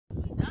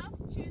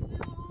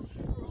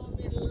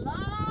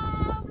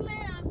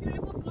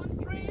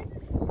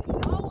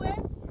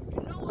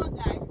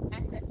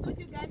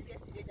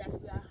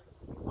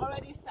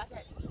already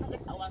started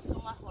our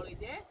summer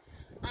holiday,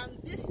 and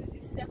this is the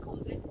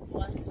second day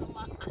for our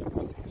summer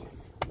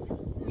activities.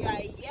 We are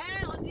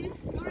here on this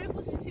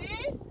beautiful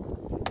sea,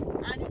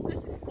 and the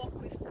place is called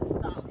Crystal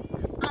Sound.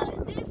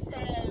 And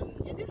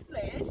in this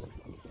place,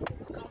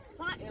 you can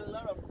find a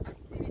lot of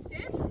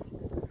activities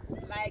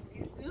like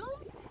the zoo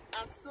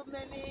and so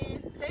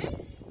many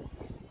things.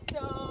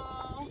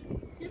 So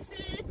you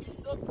see, it is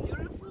so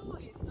beautiful,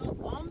 it's so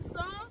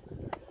awesome.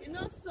 You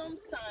know,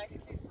 sometimes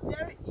it is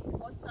very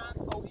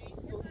important for we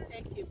to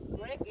take a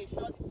break, a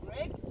short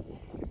break,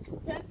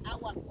 spend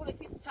our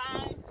quality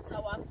time with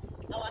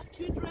our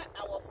children,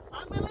 our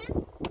family,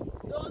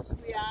 those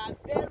we are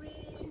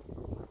very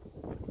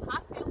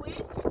happy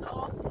with. You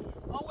know,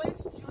 always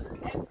use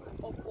every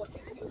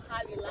opportunity you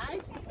have in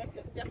life to make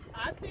yourself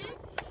happy.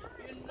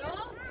 You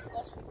know,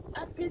 because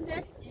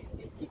happiness is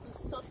the key to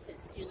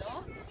success. You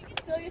know,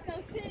 so you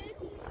can see it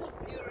is so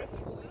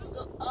beautiful, it's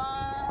so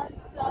awesome.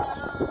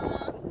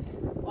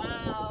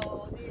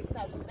 Wow, this is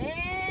amazing.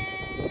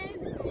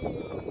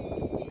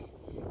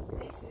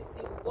 This is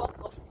the work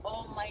of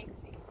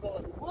Almighty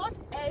God. What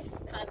else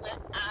can I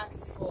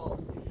ask for?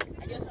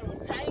 I just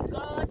want to thank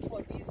God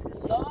for this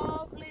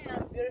lovely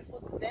and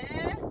beautiful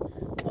day,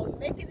 for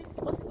making it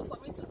possible for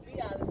me to be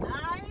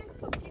alive,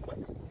 for making it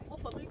possible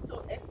for me to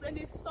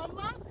experience this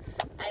summer.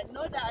 I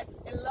know that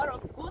a lot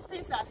of good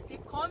things are still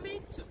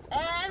coming to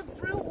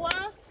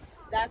everyone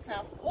that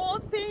are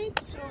hoping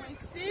to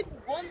receive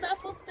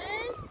wonderful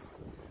things,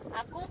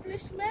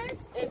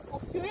 accomplishments, a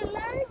fulfilling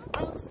life,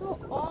 and so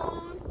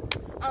on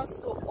and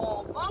so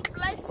on. God